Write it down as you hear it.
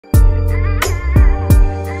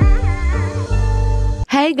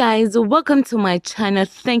Hey guys, welcome to my channel.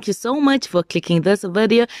 Thank you so much for clicking this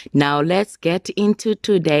video. Now let's get into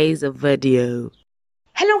today's video.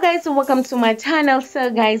 Hello guys, welcome to my channel.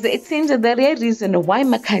 So guys, it seems that the real reason why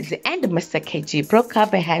Makhadzi and Master KG broke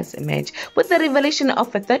up has emerged with the revelation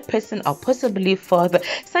of a third person or possibly fourth.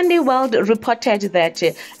 Sunday World reported that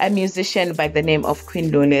a musician by the name of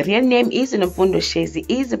Queen Loni, real name is Mfundo Shezi,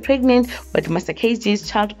 is pregnant with Master KG's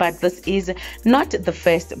child, but this is not the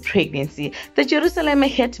first pregnancy. The Jerusalem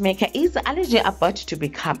hitmaker is allegedly about to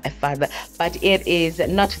become a father, but it is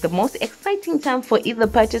not the most exciting time for either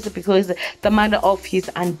parties because the mother of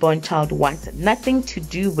his unborn child wants nothing to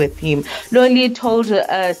do with him. Loni told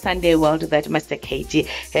Sunday World that Master KG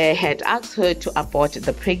had asked her to abort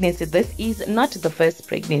the pregnancy. This is not the first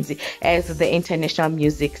pregnancy, as the international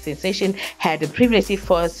music sensation had previously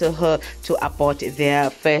forced her to abort their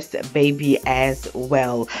first baby as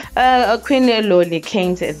well. Queen Loni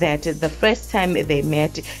claims that the first time they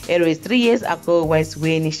met, it was 3 years ago, was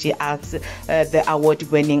when she asked the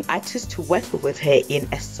award-winning artist to work with her in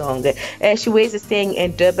a song. She was staying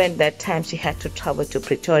in Durban that time. She had to travel to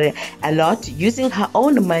Pretoria a lot using her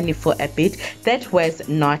own money for a bit. That was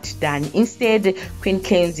not done. Instead, Queen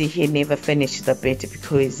claims he never finished the bit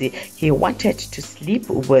because he wanted to sleep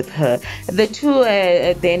with her. The two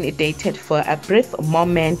then dated for a brief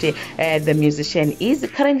moment. The musician is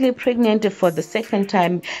currently pregnant for the second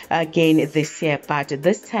time again this year, but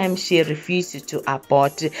this time she refused to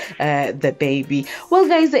abort the baby. Well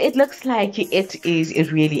guys, it looks like it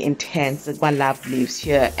is really intense. One love lives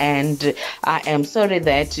here, and I am sorry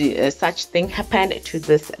that such thing happened to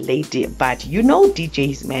this lady, but you know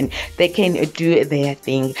DJs, man, they can do their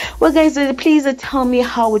thing. Well guys, please tell me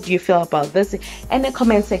how would you feel about this in the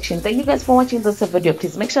comment section. Thank you guys for watching this video.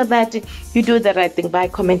 Please make sure that you do the right thing by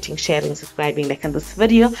commenting, sharing, subscribing, liking this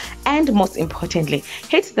video, and most importantly,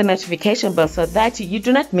 hit the notification bell so that you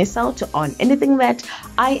do not miss out on anything that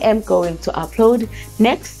I am going to upload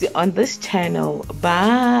next on this channel.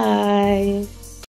 Bye.